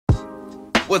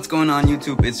What's going on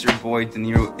YouTube? It's your boy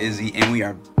Danilo Izzy, and we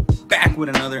are back with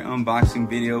another unboxing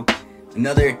video.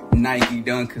 Another Nike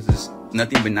Dunk, because there's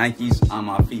nothing but Nikes on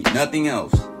my feet, nothing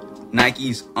else.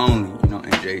 Nikes only, you know,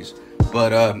 NJs.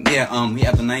 But yeah, we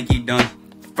have the Nike Dunk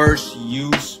first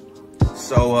use.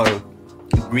 So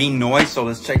green noise. So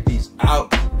let's check these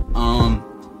out.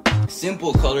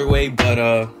 Simple colorway, but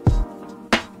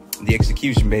the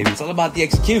execution, baby. It's all about the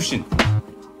execution.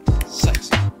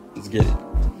 Sexy. Let's get it.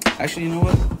 Actually, you know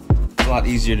what? It's a lot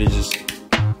easier to just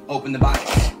open the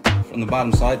box from the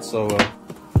bottom side. So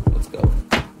let's go.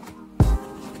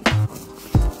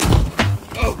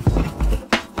 Oh.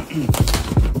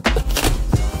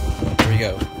 There we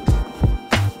go.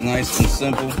 Nice and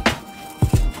simple.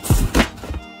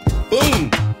 Boom.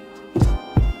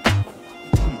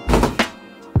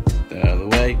 Get out of the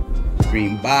way.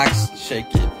 Green box. Check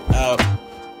it out.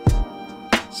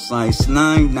 Size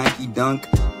 9 Nike Dunk.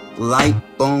 Light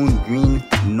bone green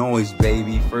noise,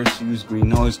 baby. First use green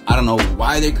noise. I don't know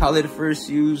why they call it first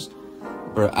use,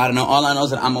 but I don't know. All I know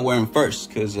is that I'm gonna wear them first,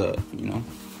 because you know,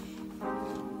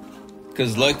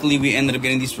 because luckily we ended up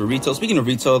getting these for retail. Speaking of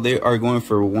retail, they are going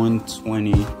for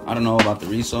 $120. I don't know about the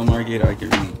resale market. I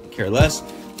could really care less,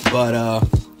 but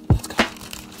let's go.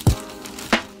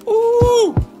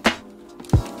 Ooh.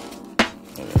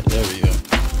 All right, there we go.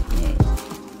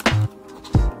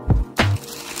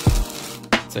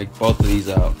 Take both of these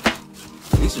out.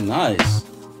 These are nice.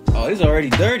 Oh, these are already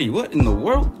dirty. What in the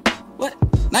world? What?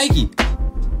 Nike.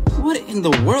 What in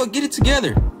the world? Get it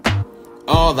together.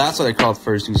 Oh, that's what they called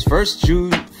first use. First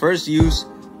use,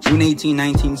 June 18,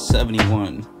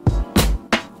 1971.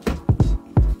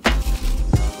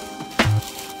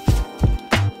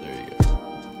 There you go.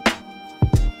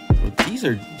 But these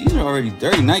are already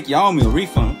dirty. Nike, y'all owe me a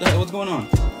refund. What the hell? What's going on?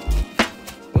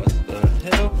 What the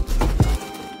hell?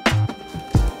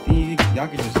 Y'all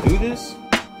can just do this.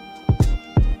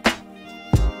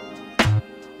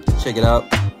 Check it out.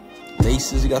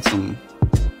 Laces, you got some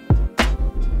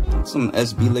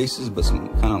SB laces, but some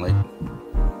kind of like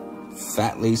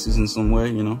fat laces in some way,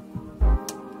 you know.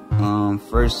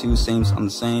 First use, same on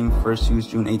the same. First use,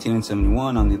 June 18 and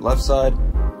 71 on the left side.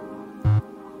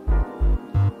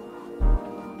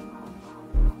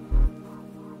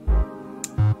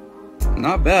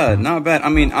 Not bad, not bad. I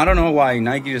mean, I don't know why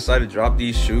Nike decided to drop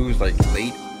these shoes like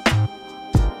late,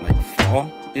 like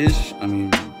fall-ish. I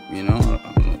mean, you know, I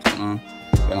don't know what's going on,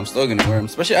 but I'm still gonna wear them,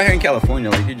 especially out here in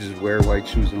California. Like, you just wear white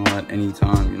shoes and all that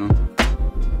anytime, you know.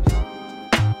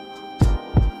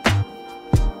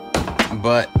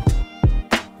 But,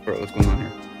 bro, what's going on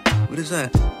here? What is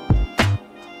that?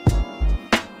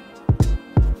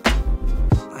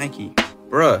 Nike,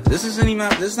 bruh, this is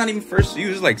not even first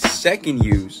use. It's like second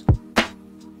use.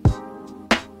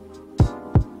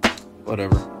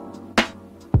 Whatever.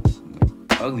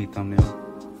 Ugly thumbnail.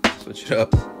 Switch it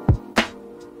up.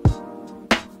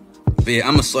 But yeah,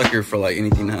 I'm a sucker for like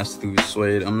anything that has to do with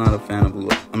suede. I'm not a fan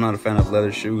of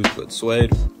leather shoes, but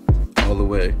suede, all the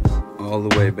way,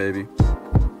 baby,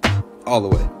 all the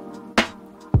way.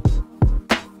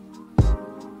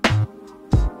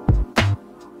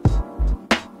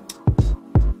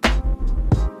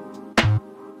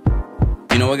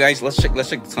 You know what, guys? Let's check the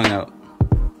tongue out.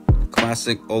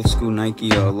 Classic old school Nike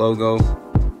logo.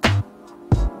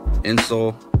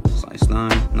 Insole, size 9.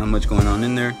 Not much going on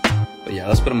in there, but yeah,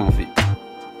 let's put them on feet.